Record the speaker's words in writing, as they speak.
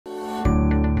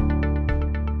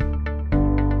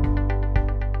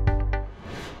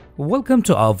Welcome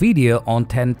to our video on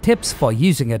 10 tips for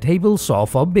using a table saw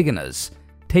for beginners.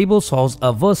 Table saws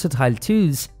are versatile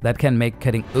tools that can make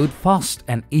cutting wood fast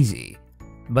and easy.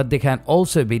 But they can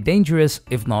also be dangerous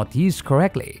if not used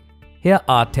correctly. Here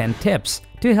are 10 tips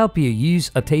to help you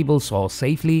use a table saw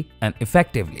safely and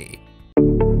effectively.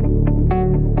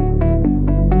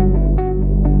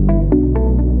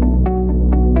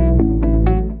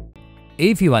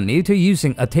 If you are new to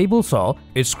using a table saw,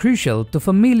 it's crucial to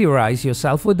familiarize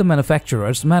yourself with the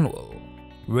manufacturer's manual.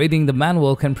 Reading the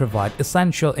manual can provide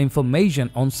essential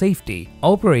information on safety,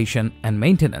 operation, and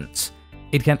maintenance.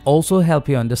 It can also help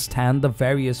you understand the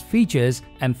various features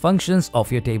and functions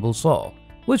of your table saw,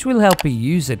 which will help you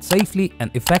use it safely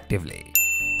and effectively.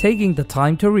 Taking the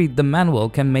time to read the manual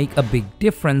can make a big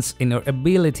difference in your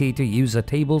ability to use a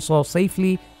table saw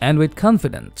safely and with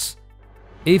confidence.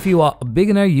 If you are a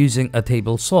beginner using a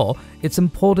table saw, it's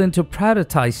important to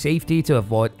prioritize safety to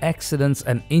avoid accidents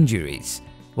and injuries.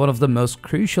 One of the most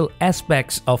crucial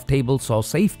aspects of table saw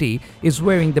safety is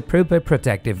wearing the proper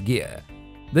protective gear.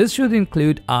 This should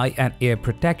include eye and ear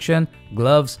protection,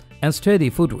 gloves, and sturdy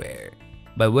footwear.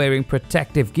 By wearing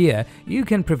protective gear, you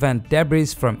can prevent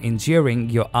debris from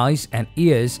injuring your eyes and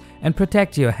ears and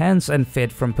protect your hands and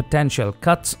feet from potential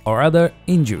cuts or other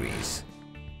injuries.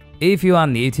 If you are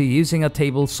new to using a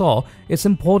table saw, it's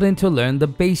important to learn the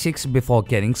basics before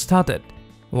getting started.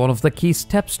 One of the key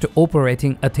steps to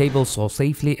operating a table saw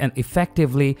safely and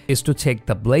effectively is to check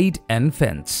the blade and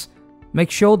fence. Make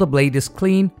sure the blade is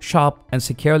clean, sharp, and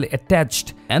securely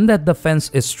attached, and that the fence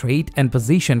is straight and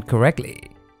positioned correctly.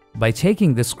 By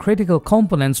checking these critical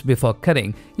components before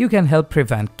cutting, you can help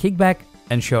prevent kickback,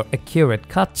 ensure accurate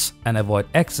cuts, and avoid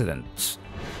accidents.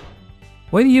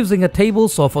 When using a table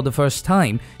saw for the first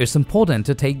time, it's important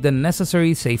to take the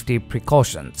necessary safety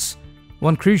precautions.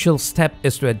 One crucial step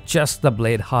is to adjust the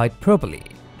blade height properly.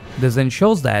 This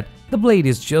ensures that the blade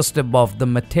is just above the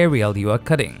material you are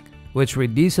cutting, which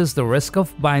reduces the risk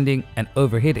of binding and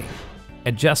overheating.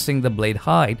 Adjusting the blade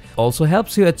height also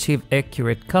helps you achieve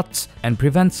accurate cuts and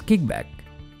prevents kickback.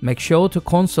 Make sure to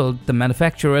consult the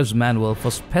manufacturer's manual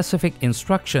for specific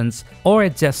instructions or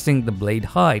adjusting the blade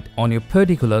height on your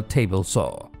particular table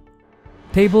saw.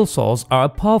 Table saws are a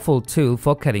powerful tool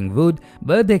for cutting wood,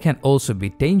 but they can also be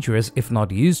dangerous if not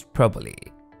used properly.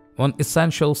 One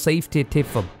essential safety tip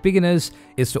for beginners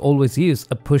is to always use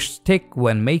a push stick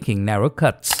when making narrow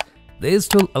cuts. This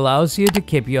tool allows you to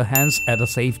keep your hands at a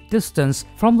safe distance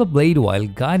from the blade while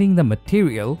guiding the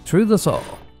material through the saw.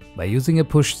 By using a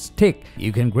push stick,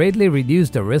 you can greatly reduce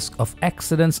the risk of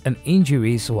accidents and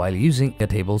injuries while using a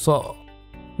table saw.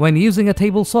 When using a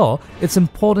table saw, it's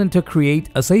important to create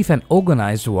a safe and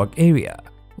organized work area.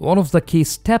 One of the key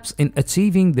steps in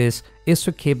achieving this is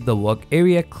to keep the work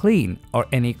area clean or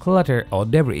any clutter or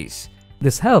debris.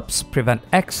 This helps prevent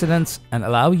accidents and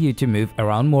allow you to move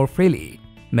around more freely.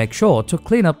 Make sure to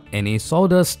clean up any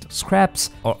sawdust, scraps,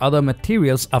 or other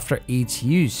materials after each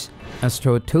use, and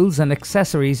store tools and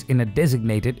accessories in a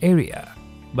designated area.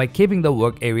 By keeping the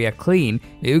work area clean,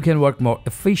 you can work more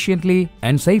efficiently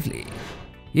and safely.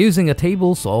 Using a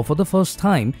table saw for the first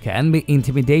time can be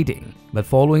intimidating, but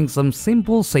following some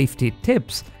simple safety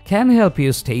tips can help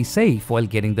you stay safe while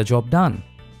getting the job done.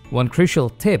 One crucial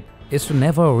tip is to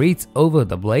never reach over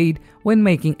the blade when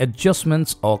making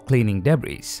adjustments or cleaning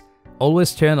debris.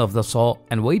 Always turn off the saw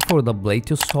and wait for the blade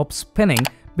to stop spinning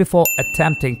before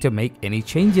attempting to make any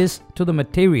changes to the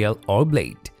material or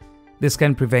blade. This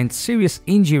can prevent serious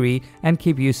injury and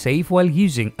keep you safe while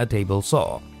using a table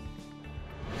saw.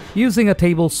 Using a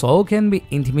table saw can be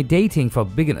intimidating for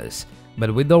beginners,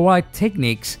 but with the right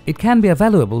techniques, it can be a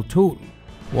valuable tool.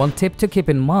 One tip to keep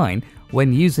in mind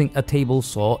when using a table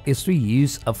saw is to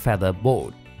use a feather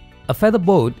board. A feather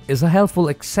board is a helpful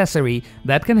accessory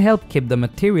that can help keep the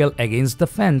material against the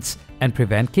fence and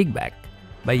prevent kickback.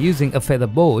 By using a feather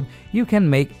board, you can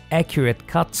make accurate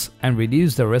cuts and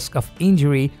reduce the risk of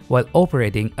injury while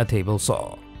operating a table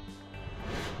saw.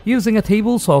 Using a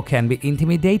table saw can be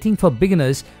intimidating for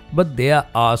beginners, but there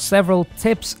are several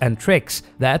tips and tricks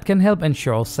that can help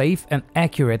ensure safe and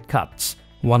accurate cuts.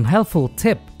 One helpful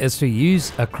tip is to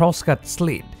use a crosscut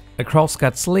sled. A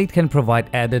crosscut sled can provide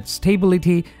added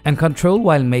stability and control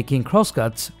while making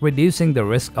crosscuts, reducing the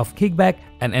risk of kickback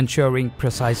and ensuring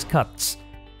precise cuts.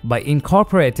 By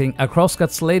incorporating a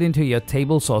crosscut sled into your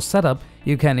table saw setup,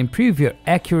 you can improve your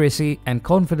accuracy and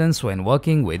confidence when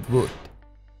working with wood.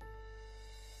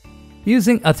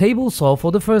 Using a table saw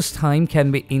for the first time can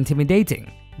be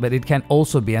intimidating, but it can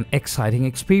also be an exciting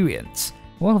experience.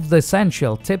 One of the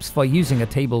essential tips for using a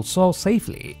table saw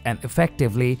safely and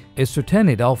effectively is to turn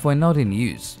it off when not in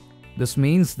use. This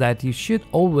means that you should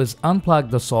always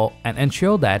unplug the saw and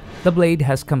ensure that the blade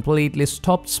has completely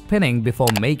stopped spinning before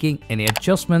making any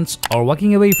adjustments or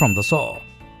walking away from the saw.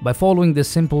 By following this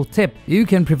simple tip, you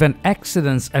can prevent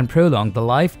accidents and prolong the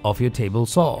life of your table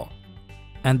saw.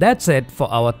 And that's it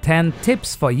for our 10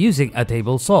 tips for using a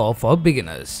table saw for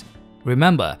beginners.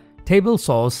 Remember, table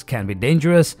saws can be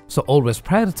dangerous, so always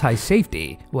prioritize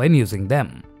safety when using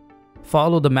them.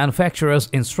 Follow the manufacturer's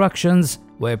instructions,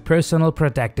 wear personal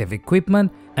protective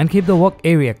equipment, and keep the work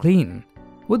area clean.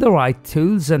 With the right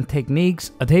tools and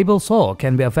techniques, a table saw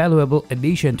can be a valuable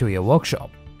addition to your workshop.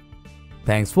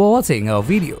 Thanks for watching our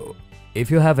video. If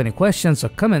you have any questions or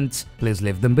comments, please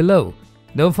leave them below.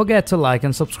 Don't forget to like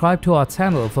and subscribe to our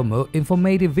channel for more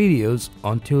informative videos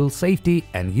on tool safety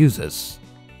and uses.